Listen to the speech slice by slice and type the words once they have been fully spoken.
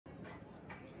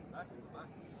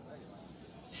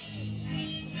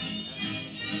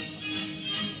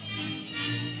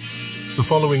The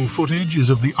following footage is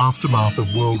of the aftermath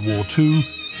of World War II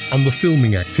and the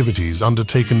filming activities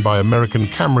undertaken by American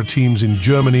camera teams in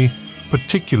Germany,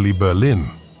 particularly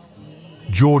Berlin.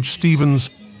 George Stevens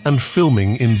and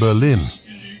filming in Berlin.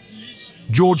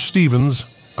 George Stevens,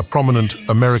 a prominent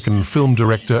American film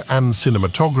director and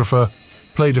cinematographer,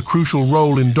 played a crucial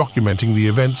role in documenting the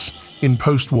events in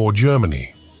post-war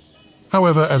Germany.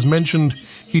 However, as mentioned,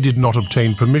 he did not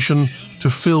obtain permission to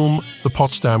film the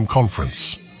Potsdam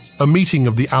Conference, a meeting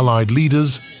of the Allied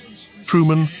leaders,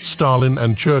 Truman, Stalin,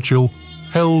 and Churchill,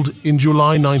 held in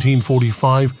July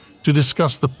 1945 to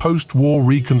discuss the post-war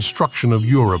reconstruction of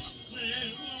Europe.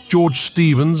 George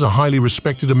Stevens, a highly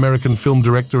respected American film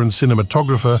director and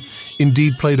cinematographer,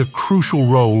 indeed played a crucial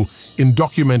role in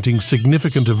documenting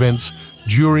significant events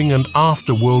during and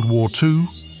after World War II.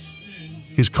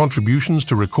 His contributions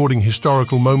to recording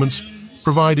historical moments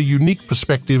provide a unique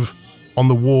perspective on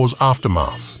the war's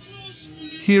aftermath.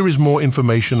 Here is more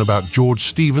information about George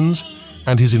Stevens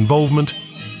and his involvement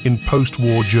in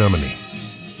post-war Germany.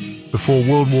 Before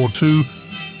World War II,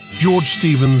 George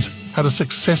Stevens had a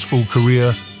successful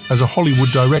career as a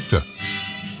Hollywood director,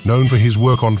 known for his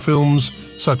work on films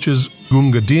such as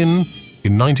Gunga Din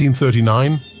in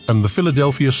 1939 and The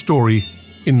Philadelphia Story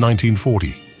in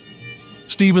 1940.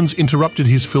 Stevens interrupted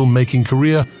his filmmaking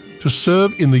career to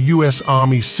serve in the U.S.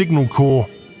 Army Signal Corps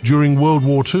during World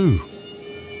War II.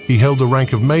 He held the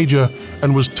rank of major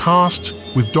and was tasked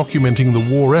with documenting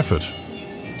the war effort.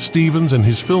 Stevens and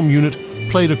his film unit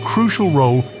played a crucial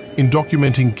role in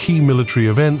documenting key military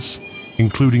events,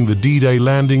 including the D-Day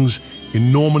landings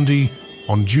in Normandy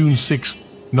on June 6,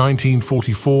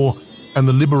 1944, and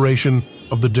the liberation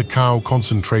of the Dachau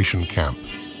concentration camp.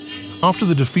 After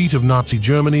the defeat of Nazi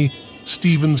Germany,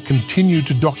 Stevens continued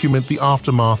to document the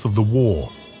aftermath of the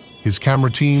war. His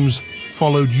camera teams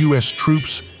followed U.S.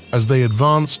 troops as they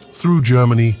advanced through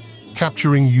Germany,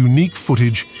 capturing unique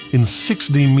footage in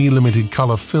 16mm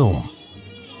color film.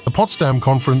 The Potsdam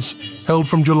Conference, held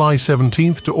from July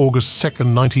 17th to August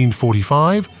 2nd,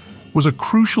 1945, was a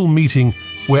crucial meeting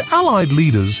where Allied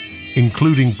leaders,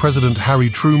 including President Harry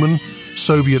Truman,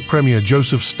 Soviet Premier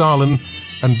Joseph Stalin,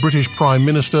 and British Prime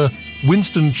Minister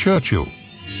Winston Churchill,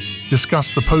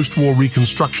 discussed the post-war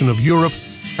reconstruction of Europe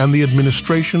and the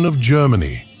administration of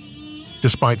Germany.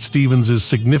 Despite Stevens's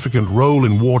significant role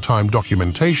in wartime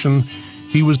documentation,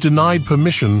 he was denied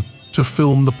permission to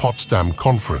film the Potsdam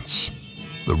Conference.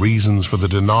 The reasons for the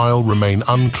denial remain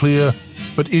unclear,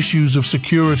 but issues of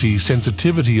security,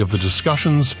 sensitivity of the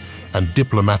discussions, and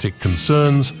diplomatic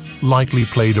concerns likely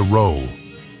played a role.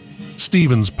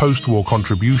 Stevens' post-war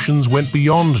contributions went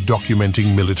beyond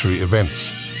documenting military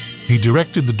events. He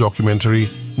directed the documentary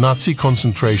Nazi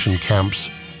Concentration Camps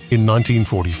in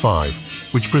 1945,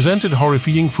 which presented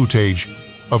horrifying footage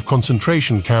of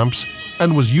concentration camps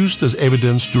and was used as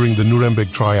evidence during the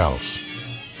Nuremberg trials.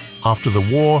 After the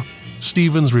war,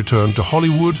 Stevens returned to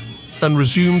Hollywood and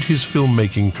resumed his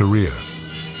filmmaking career.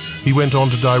 He went on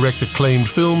to direct acclaimed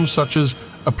films such as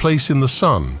A Place in the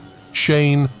Sun,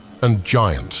 Shane, and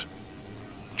Giant.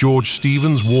 George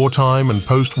Stevens' wartime and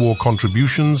post-war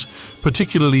contributions,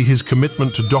 particularly his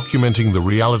commitment to documenting the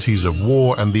realities of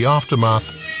war and the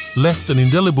aftermath, left an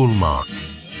indelible mark.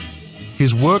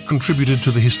 His work contributed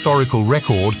to the historical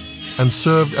record and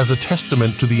served as a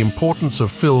testament to the importance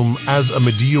of film as a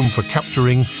medium for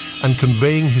capturing and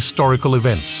conveying historical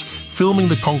events. Filming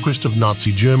the conquest of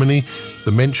Nazi Germany,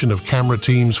 the mention of camera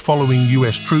teams following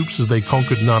U.S. troops as they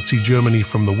conquered Nazi Germany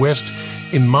from the West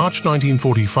in March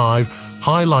 1945,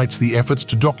 highlights the efforts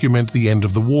to document the end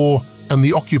of the war and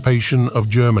the occupation of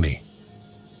Germany.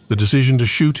 The decision to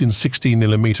shoot in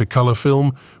 16mm color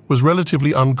film was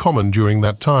relatively uncommon during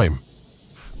that time.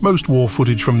 Most war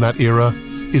footage from that era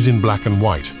is in black and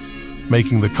white,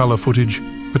 making the color footage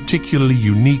particularly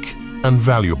unique and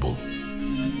valuable.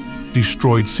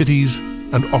 Destroyed cities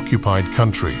and occupied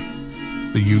country.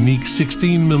 The unique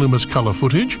 16mm color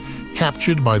footage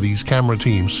captured by these camera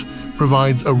teams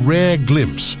provides a rare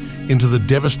glimpse into the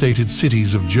devastated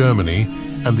cities of Germany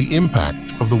and the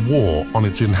impact of the war on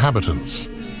its inhabitants.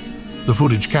 The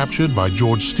footage captured by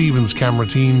George Stevens' camera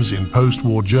teams in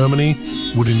post-war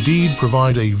Germany would indeed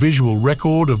provide a visual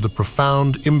record of the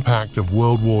profound impact of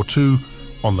World War II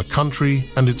on the country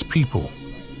and its people.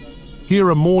 Here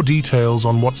are more details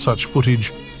on what such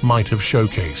footage might have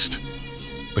showcased.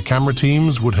 The camera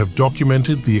teams would have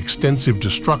documented the extensive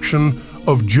destruction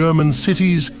of German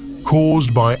cities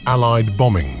caused by Allied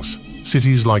bombings.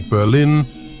 Cities like Berlin,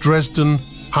 Dresden,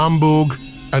 Hamburg,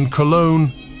 and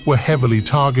Cologne were heavily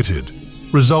targeted.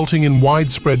 resulting in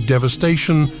widespread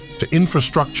devastation to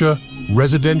infrastructure,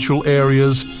 residential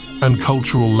areas, and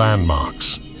cultural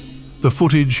landmarks. The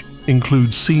footage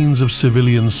includes scenes of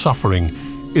civilian suffering,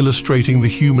 illustrating the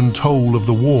human toll of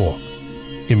the war.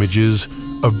 Images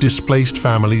of displaced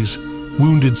families,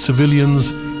 wounded civilians,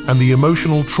 and the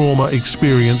emotional trauma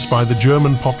experienced by the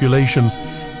German population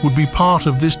would be part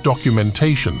of this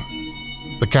documentation.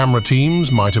 The camera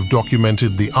teams might have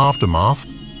documented the aftermath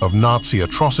of Nazi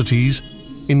atrocities,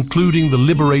 including the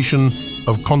liberation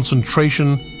of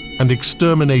concentration and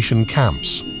extermination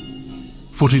camps.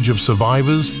 Footage of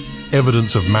survivors,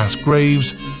 evidence of mass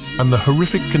graves, and the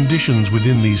horrific conditions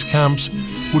within these camps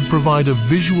would provide a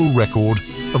visual record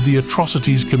of the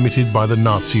atrocities committed by the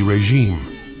Nazi regime.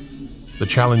 The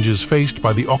challenges faced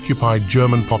by the occupied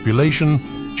German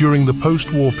population during the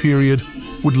post-war period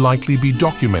would likely be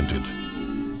documented.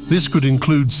 This could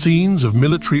include scenes of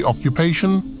military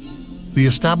occupation, the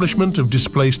establishment of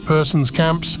displaced persons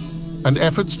camps, and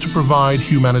efforts to provide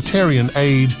humanitarian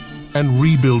aid and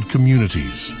rebuild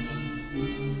communities.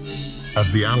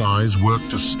 As the Allies worked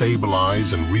to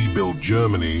stabilize and rebuild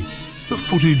Germany, the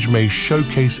footage may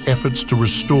showcase efforts to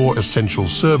restore essential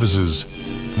services,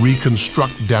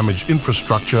 reconstruct damaged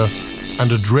infrastructure,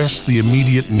 and address the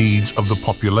immediate needs of the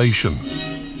population.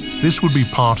 This would be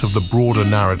part of the broader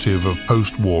narrative of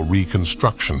post-war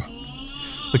reconstruction.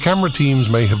 The camera teams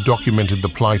may have documented the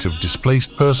plight of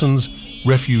displaced persons,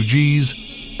 refugees,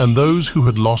 and those who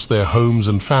had lost their homes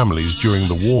and families during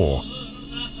the war.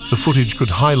 The footage could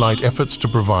highlight efforts to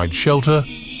provide shelter,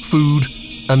 food,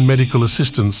 and medical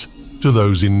assistance to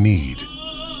those in need.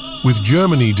 With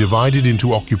Germany divided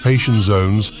into occupation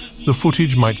zones, the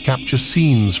footage might capture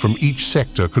scenes from each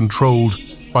sector controlled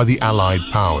by the Allied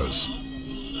powers.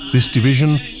 This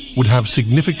division would have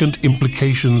significant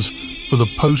implications for the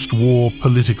post-war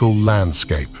political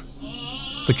landscape.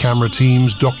 The camera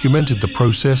teams documented the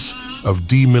process of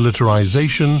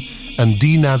demilitarization and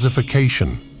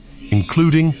denazification,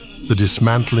 including the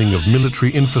dismantling of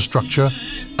military infrastructure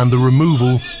and the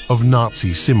removal of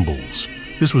Nazi symbols.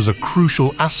 This was a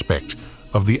crucial aspect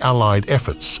of the Allied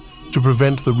efforts to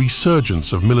prevent the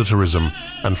resurgence of militarism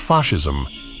and fascism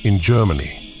in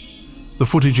Germany. The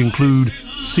footage include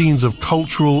scenes of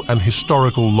cultural and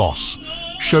historical loss,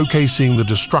 showcasing the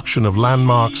destruction of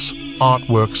landmarks,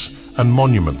 artworks, and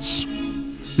monuments.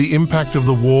 The impact of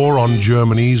the war on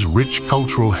Germany's rich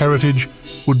cultural heritage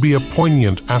would be a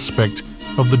poignant aspect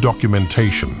of the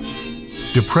documentation.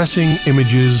 Depressing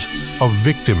images of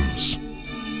victims.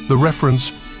 The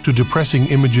reference to depressing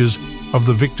images of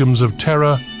the victims of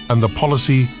terror and the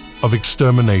policy of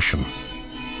extermination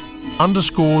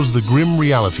underscores the grim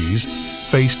realities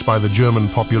faced by the German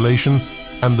population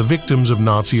and the victims of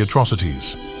Nazi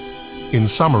atrocities. In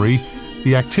summary,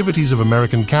 the activities of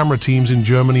American camera teams in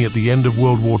Germany at the end of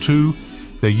World War II,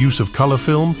 their use of color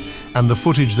film, and the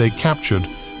footage they captured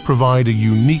provide a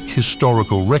unique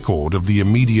historical record of the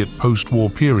immediate post-war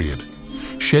period,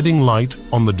 shedding light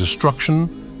on the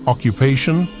destruction,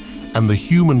 occupation, and the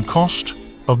human cost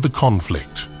of the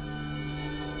conflict.